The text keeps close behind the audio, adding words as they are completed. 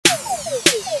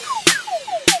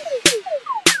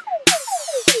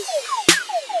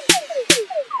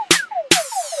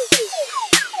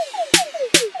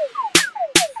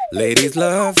Ladies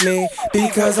love me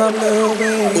because I'm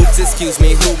Louis. Oops, excuse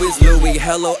me, who is Louis?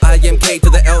 Hello, I am K to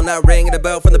the L. Not ringing the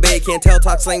bell from the bay. Can't tell,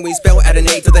 talk slang, we spell at an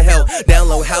A to the hell. Down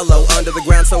low, how low, under the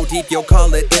ground so deep you'll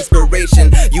call it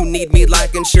inspiration. You need me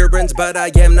like insurance, but I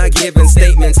am not giving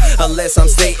statements unless I'm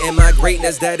stating my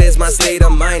greatness. That is my state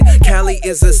of mind. Cali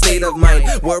is a state of mind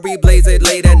where we blaze it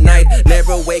late at night.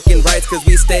 Never waking rights cause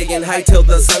we staying high till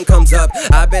the sun comes up.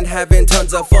 I've been having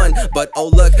tons of fun, but oh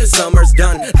look, summer's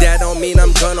done. That don't mean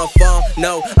I'm gonna fall.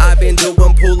 No, I've been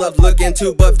doing pull-up, looking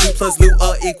to buff 2 plus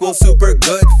Lua equals super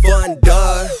good fun,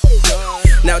 duh.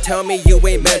 Now tell me you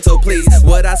ain't mental, please.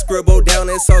 What I scribble down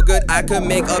is so good I could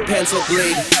make a pencil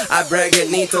bleed. I brag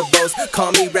and need to boast.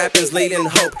 Call me rapping's leading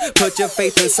hope. Put your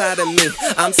faith inside of me.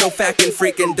 I'm so fucking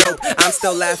freaking dope. I'm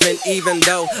still laughing even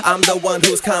though I'm the one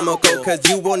who's comical. Cause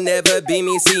you will never be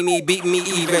me, see me, beat me,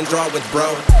 even draw with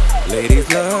bro.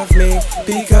 Ladies love me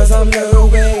because I'm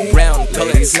Louis. Brown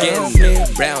colored skin,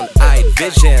 brown-eyed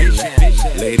vision.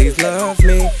 Ladies love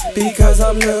me because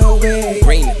I'm Louis.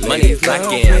 Green money, black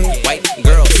and white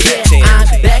girl snatching. Yeah,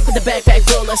 I'm back with a backpack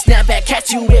full of snapback.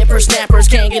 Catch you whippersnappers.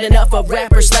 Can't get enough of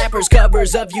rappers, slappers,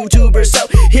 covers of YouTubers. So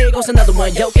here goes another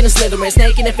one. Yoking and slithering,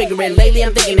 snaking and figuring. Lately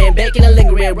I'm thinking and baking and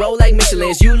lingering. Roll like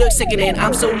Michelin's. You look sickening.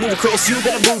 I'm so ludicrous. You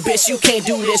better move, bitch. You can't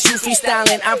do this. You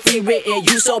freestyling. I'm free written.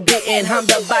 You so bitten. I'm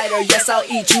the biter. Yes, I'll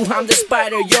eat you. I'm the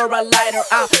spider. You're a lighter.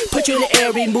 I'll put you in the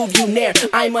air, remove you near.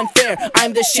 I'm unfair.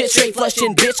 I'm the shit straight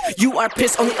flushing, bitch. You are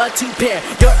pissed. Only a 2 pair.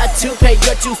 You're a 2 pay.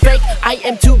 You're too fake. I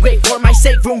am too great for my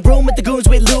sake. Vroom vroom with the goons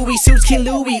with Louis suits. King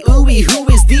Louis. Ooey. Who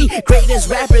is the greatest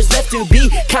rappers left to be?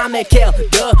 Komical.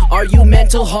 Duh. Are you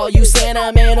mental? Are you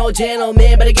sentimental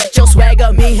gentleman? Better get your swag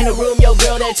up. Me in the room. Yo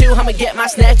girl there too. I'ma get my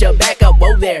snatcher back up.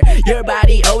 Whoa there. Your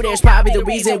body. Oh there's probably the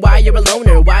reason why you're a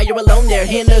loner. Why you're alone there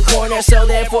in the corner. So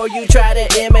therefore you try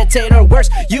to imitate or worse.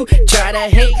 You try to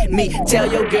hate me.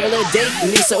 Tell your girl to date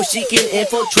me so she can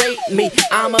infiltrate me.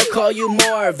 I'ma call you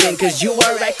Marvin cause you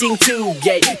are acting too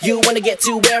gay. You wanna get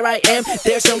to where I am?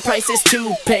 There's some prices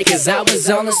to pay. Cause I was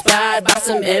on the spot by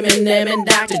some Eminem and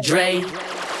Dr. Dre.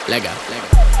 Lego.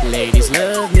 Ladies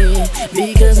love me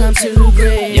because I'm too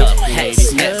great. Yellow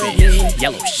ladies love me.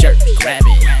 Yellow shirt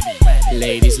grabbing.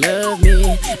 Ladies love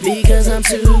me because I'm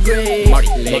too great. Marty,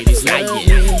 ladies love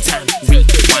me. Time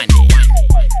rewinding.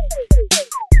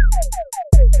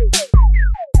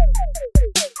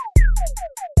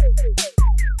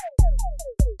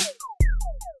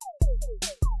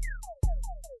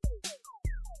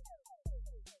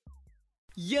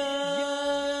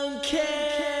 Young Cali.